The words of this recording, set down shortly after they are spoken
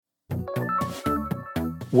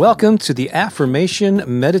Welcome to the Affirmation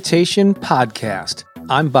Meditation Podcast.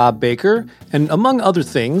 I'm Bob Baker, and among other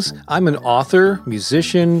things, I'm an author,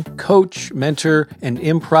 musician, coach, mentor, and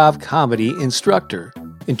improv comedy instructor.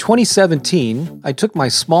 In 2017, I took my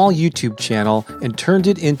small YouTube channel and turned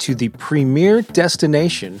it into the premier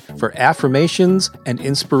destination for affirmations and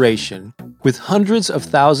inspiration, with hundreds of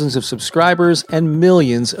thousands of subscribers and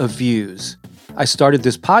millions of views. I started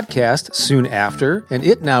this podcast soon after, and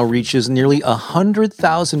it now reaches nearly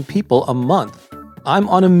 100,000 people a month. I'm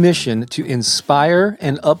on a mission to inspire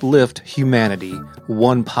and uplift humanity,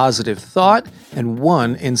 one positive thought and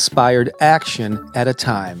one inspired action at a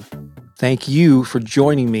time. Thank you for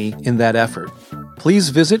joining me in that effort. Please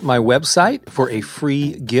visit my website for a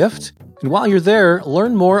free gift. And while you're there,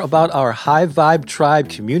 learn more about our High Vibe Tribe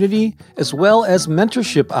community, as well as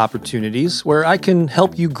mentorship opportunities where I can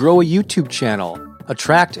help you grow a YouTube channel,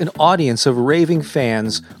 attract an audience of raving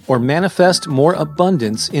fans, or manifest more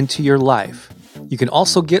abundance into your life. You can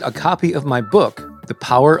also get a copy of my book, The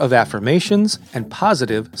Power of Affirmations and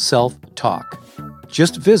Positive Self-Talk.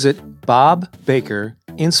 Just visit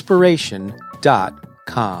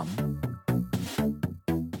bobbakerinspiration.com.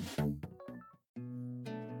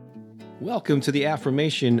 Welcome to the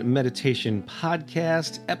Affirmation Meditation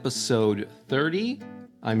Podcast, episode 30.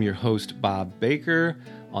 I'm your host, Bob Baker.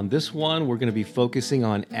 On this one, we're going to be focusing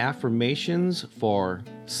on affirmations for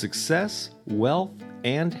success, wealth,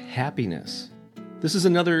 and happiness. This is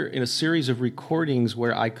another in a series of recordings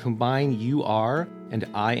where I combine you are and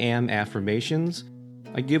I am affirmations.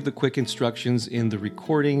 I give the quick instructions in the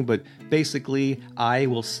recording, but basically I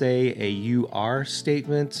will say a you are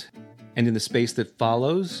statement, and in the space that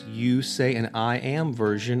follows, you say an I am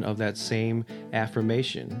version of that same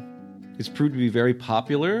affirmation. It's proved to be very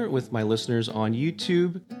popular with my listeners on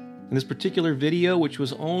YouTube. And this particular video, which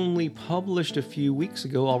was only published a few weeks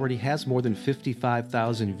ago, already has more than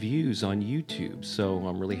 55,000 views on YouTube. So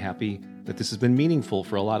I'm really happy that this has been meaningful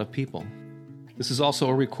for a lot of people. This is also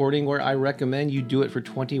a recording where I recommend you do it for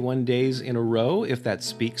 21 days in a row if that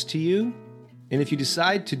speaks to you. And if you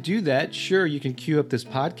decide to do that, sure, you can queue up this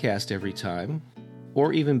podcast every time.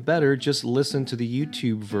 Or even better, just listen to the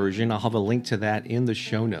YouTube version. I'll have a link to that in the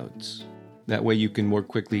show notes. That way you can more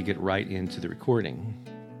quickly get right into the recording.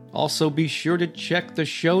 Also, be sure to check the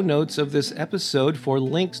show notes of this episode for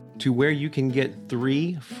links to where you can get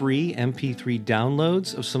 3 free MP3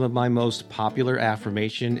 downloads of some of my most popular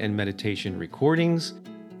affirmation and meditation recordings.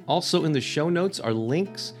 Also in the show notes are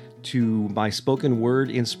links to my spoken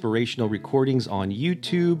word inspirational recordings on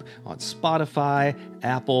YouTube, on Spotify,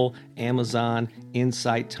 Apple, Amazon,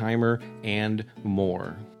 Insight Timer, and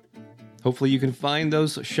more. Hopefully you can find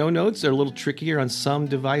those show notes. They're a little trickier on some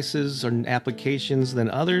devices or applications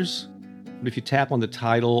than others. But if you tap on the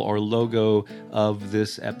title or logo of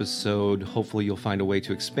this episode, hopefully you'll find a way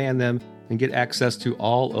to expand them and get access to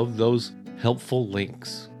all of those helpful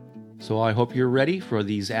links. So I hope you're ready for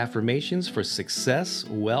these affirmations for success,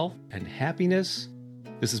 wealth, and happiness.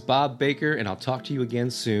 This is Bob Baker, and I'll talk to you again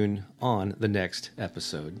soon on the next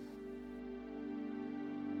episode.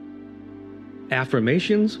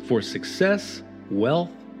 Affirmations for success, wealth,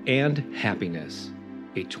 and happiness.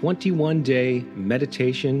 A 21-day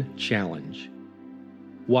meditation challenge.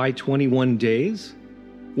 Why 21 days?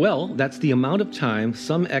 Well, that's the amount of time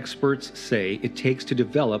some experts say it takes to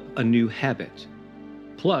develop a new habit.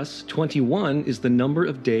 Plus, 21 is the number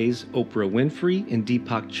of days Oprah Winfrey and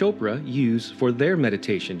Deepak Chopra use for their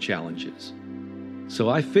meditation challenges. So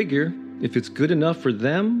I figure, if it's good enough for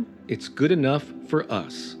them, it's good enough for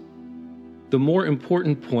us. The more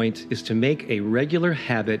important point is to make a regular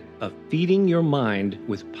habit of feeding your mind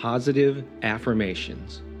with positive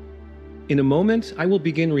affirmations. In a moment, I will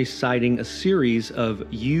begin reciting a series of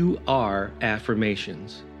you are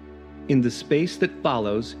affirmations. In the space that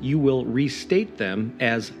follows, you will restate them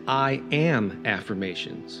as I am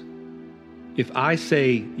affirmations. If I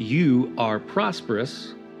say you are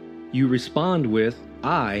prosperous, you respond with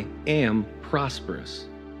I am prosperous.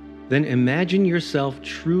 Then imagine yourself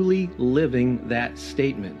truly living that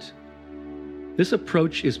statement. This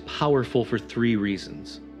approach is powerful for 3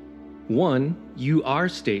 reasons. 1, you are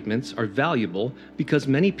statements are valuable because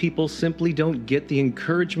many people simply don't get the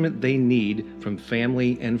encouragement they need from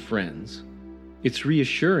family and friends. It's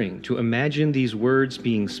reassuring to imagine these words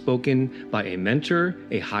being spoken by a mentor,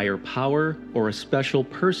 a higher power, or a special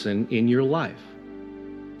person in your life.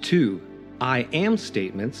 2, I am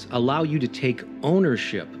statements allow you to take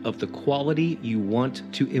ownership of the quality you want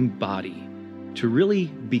to embody, to really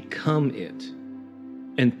become it.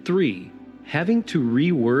 And 3, having to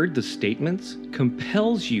reword the statements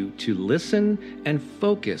compels you to listen and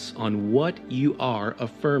focus on what you are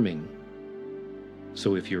affirming.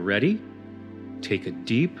 So if you're ready, take a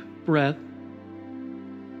deep breath,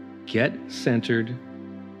 get centered,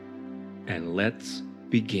 and let's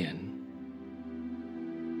begin.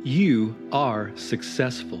 You are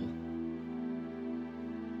successful.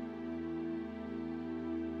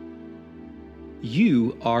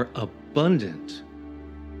 You are abundant.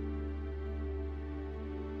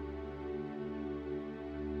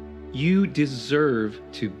 You deserve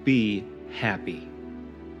to be happy.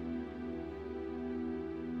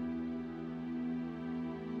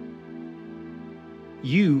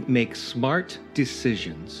 You make smart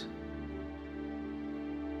decisions.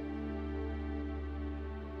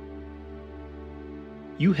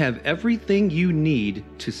 You have everything you need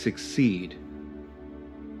to succeed.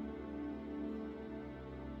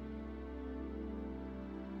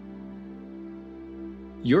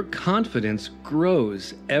 Your confidence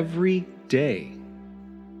grows every day.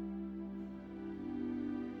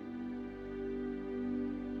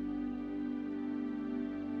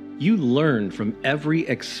 You learn from every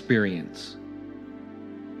experience.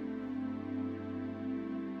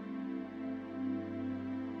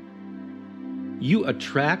 You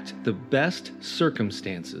attract the best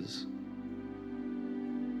circumstances.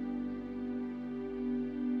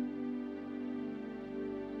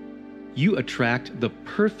 You attract the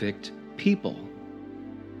perfect people.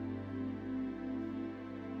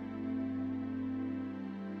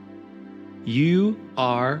 You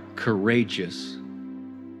are courageous.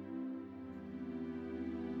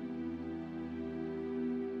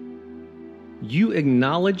 You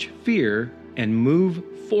acknowledge fear and move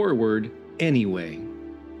forward anyway.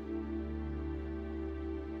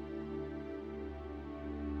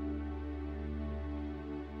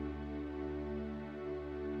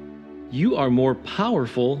 You are more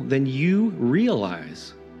powerful than you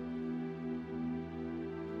realize.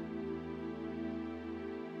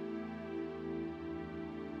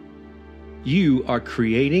 You are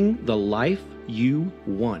creating the life you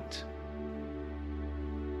want.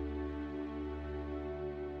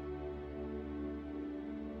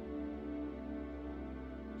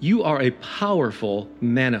 You are a powerful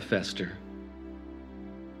manifester.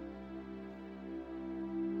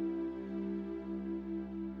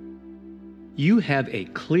 You have a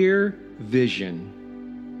clear vision.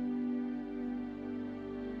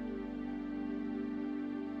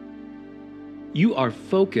 You are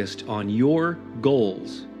focused on your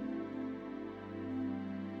goals.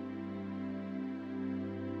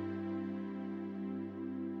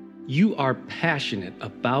 You are passionate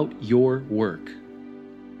about your work.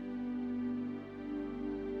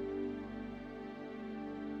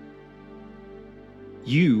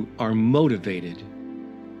 You are motivated.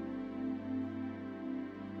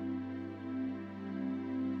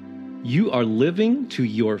 You are living to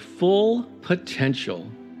your full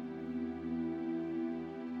potential.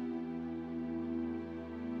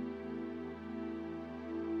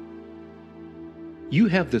 You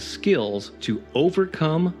have the skills to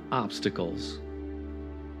overcome obstacles.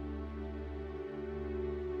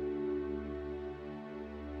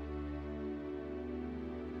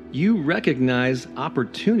 You recognize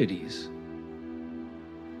opportunities.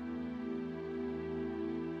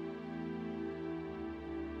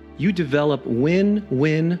 You develop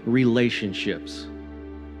win-win relationships.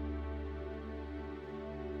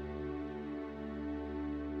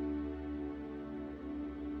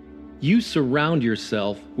 You surround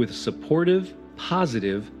yourself with supportive,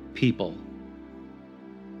 positive people.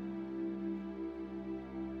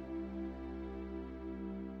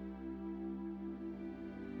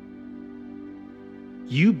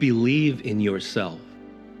 You believe in yourself.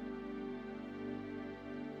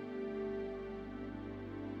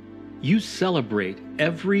 You celebrate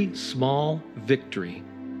every small victory.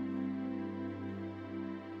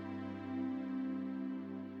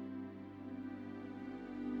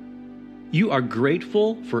 You are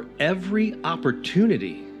grateful for every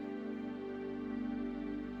opportunity.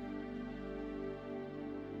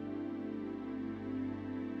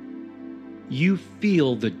 You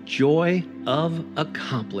feel the joy of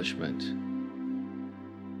accomplishment.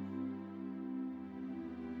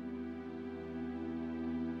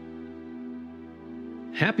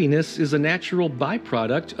 Happiness is a natural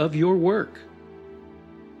byproduct of your work.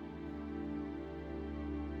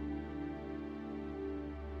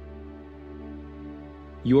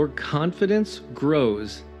 Your confidence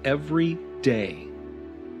grows every day.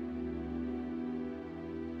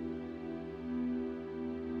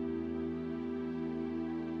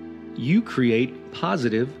 You create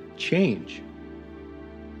positive change.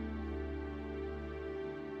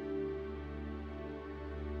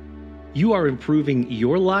 You are improving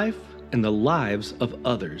your life and the lives of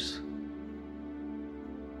others.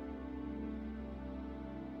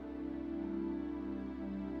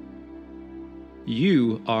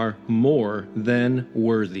 You are more than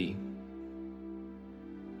worthy.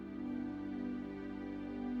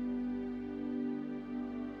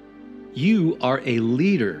 You are a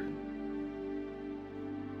leader.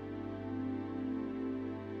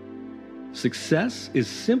 Success is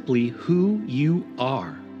simply who you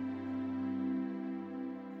are.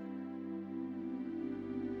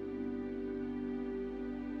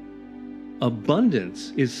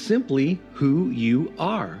 Abundance is simply who you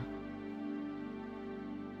are.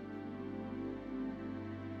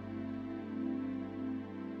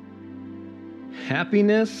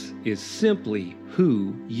 Happiness is simply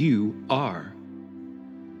who you are.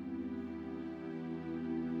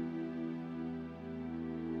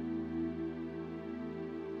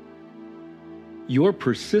 Your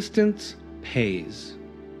persistence pays.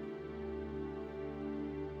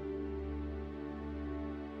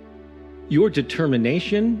 Your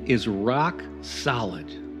determination is rock solid.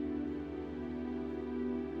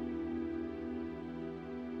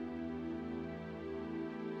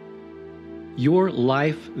 Your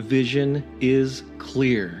life vision is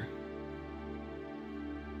clear.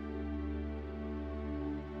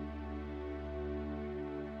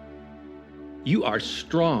 You are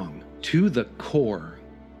strong to the core.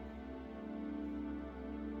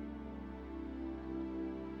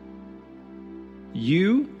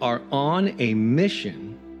 You are on a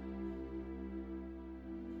mission.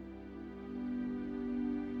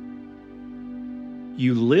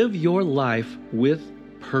 You live your life with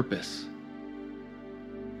purpose.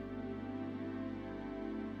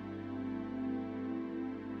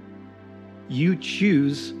 You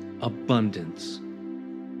choose abundance.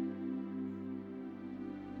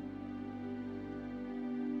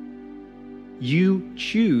 You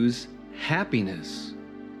choose happiness.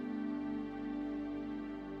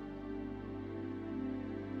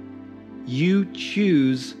 You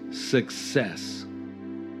choose success.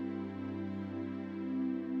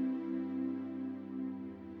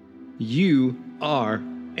 You are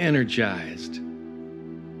energized.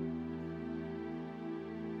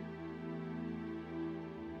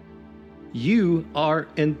 You are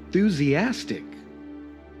enthusiastic.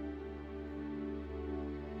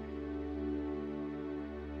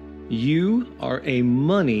 You are a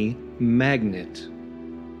money magnet.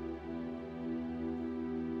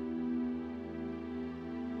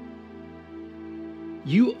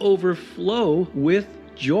 You overflow with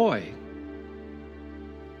joy.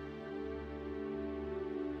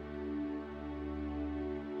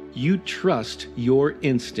 You trust your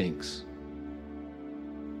instincts.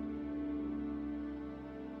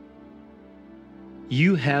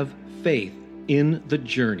 You have faith in the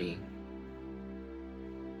journey.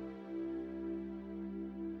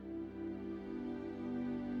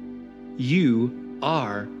 You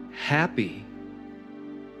are happy.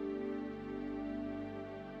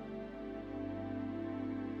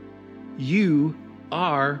 You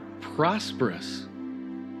are prosperous.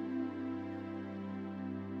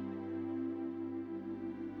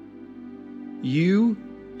 You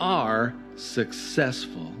are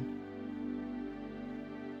successful.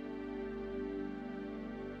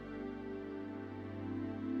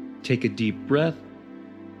 Take a deep breath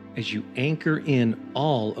as you anchor in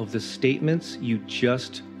all of the statements you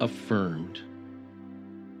just affirmed.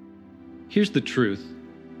 Here's the truth.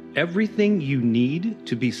 Everything you need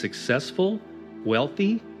to be successful,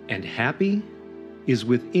 wealthy, and happy is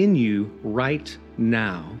within you right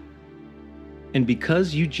now. And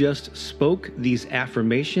because you just spoke these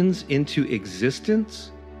affirmations into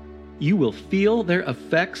existence, you will feel their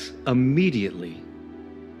effects immediately.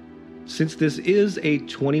 Since this is a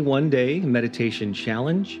 21-day meditation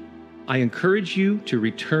challenge, I encourage you to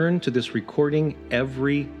return to this recording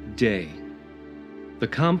every day. The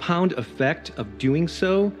compound effect of doing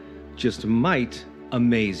so just might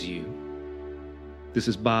amaze you. This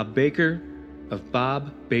is Bob Baker of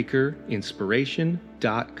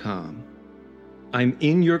bobbakerinspiration.com. I'm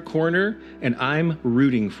in your corner and I'm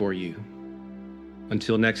rooting for you.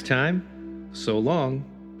 Until next time, so long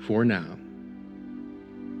for now.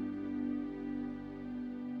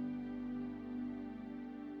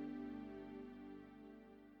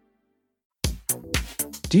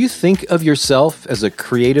 Do you think of yourself as a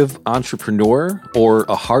creative entrepreneur or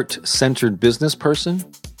a heart-centered business person?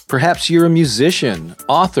 Perhaps you're a musician,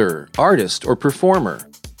 author, artist, or performer.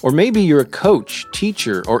 Or maybe you're a coach,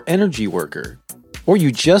 teacher, or energy worker. Or you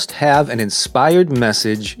just have an inspired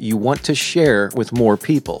message you want to share with more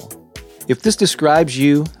people. If this describes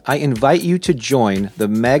you, I invite you to join the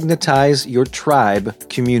Magnetize Your Tribe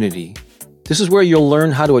community. This is where you'll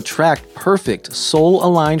learn how to attract perfect,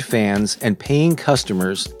 soul-aligned fans and paying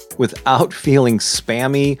customers without feeling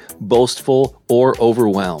spammy, boastful, or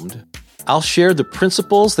overwhelmed. I'll share the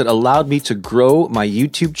principles that allowed me to grow my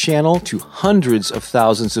YouTube channel to hundreds of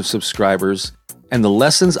thousands of subscribers and the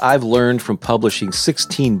lessons I've learned from publishing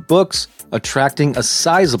 16 books, attracting a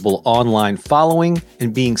sizable online following,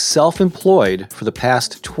 and being self-employed for the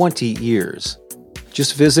past 20 years.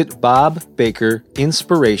 Just visit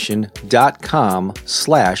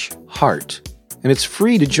bobbakerinspiration.com/heart, and it's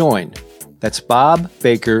free to join. That's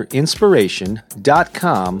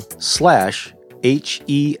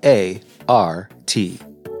bobbakerinspiration.com/HEART.